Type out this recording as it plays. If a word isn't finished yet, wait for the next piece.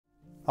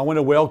I want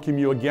to welcome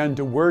you again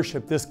to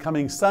worship this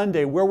coming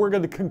Sunday, where we're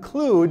going to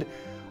conclude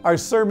our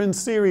sermon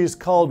series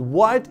called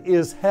What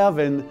is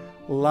Heaven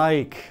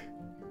Like?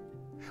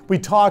 We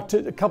talked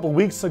a couple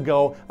weeks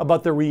ago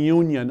about the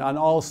reunion on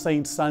All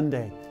Saints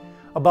Sunday,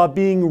 about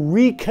being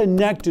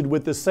reconnected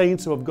with the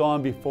saints who have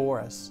gone before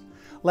us.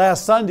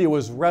 Last Sunday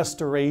was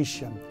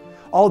restoration.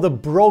 All the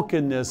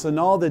brokenness and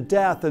all the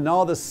death and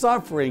all the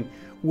suffering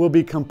will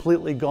be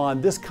completely gone.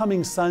 This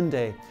coming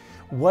Sunday,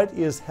 what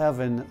is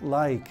heaven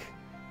like?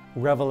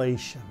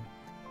 Revelation.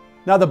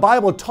 Now the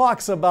Bible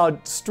talks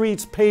about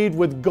streets paved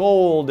with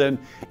gold and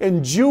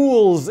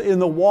jewels in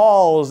the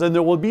walls, and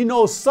there will be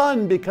no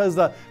sun because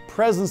the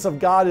presence of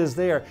God is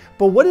there.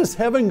 But what is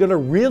heaven going to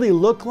really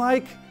look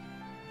like?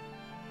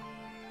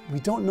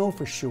 We don't know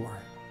for sure.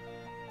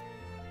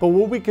 But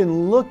what we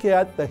can look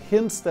at, the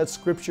hints that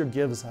Scripture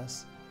gives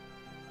us.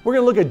 We're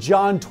going to look at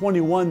John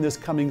 21 this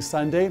coming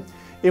Sunday,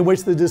 in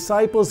which the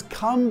disciples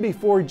come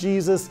before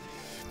Jesus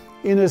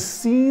in a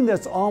scene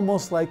that's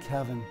almost like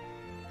heaven.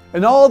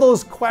 And all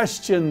those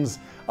questions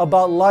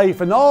about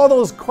life and all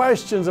those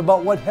questions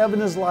about what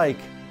heaven is like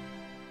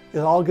is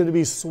all going to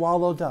be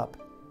swallowed up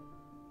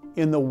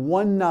in the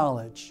one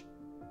knowledge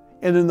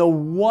and in the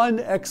one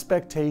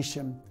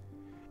expectation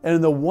and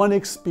in the one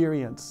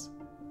experience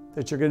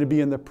that you're going to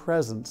be in the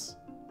presence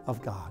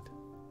of God.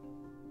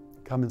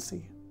 Come and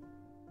see.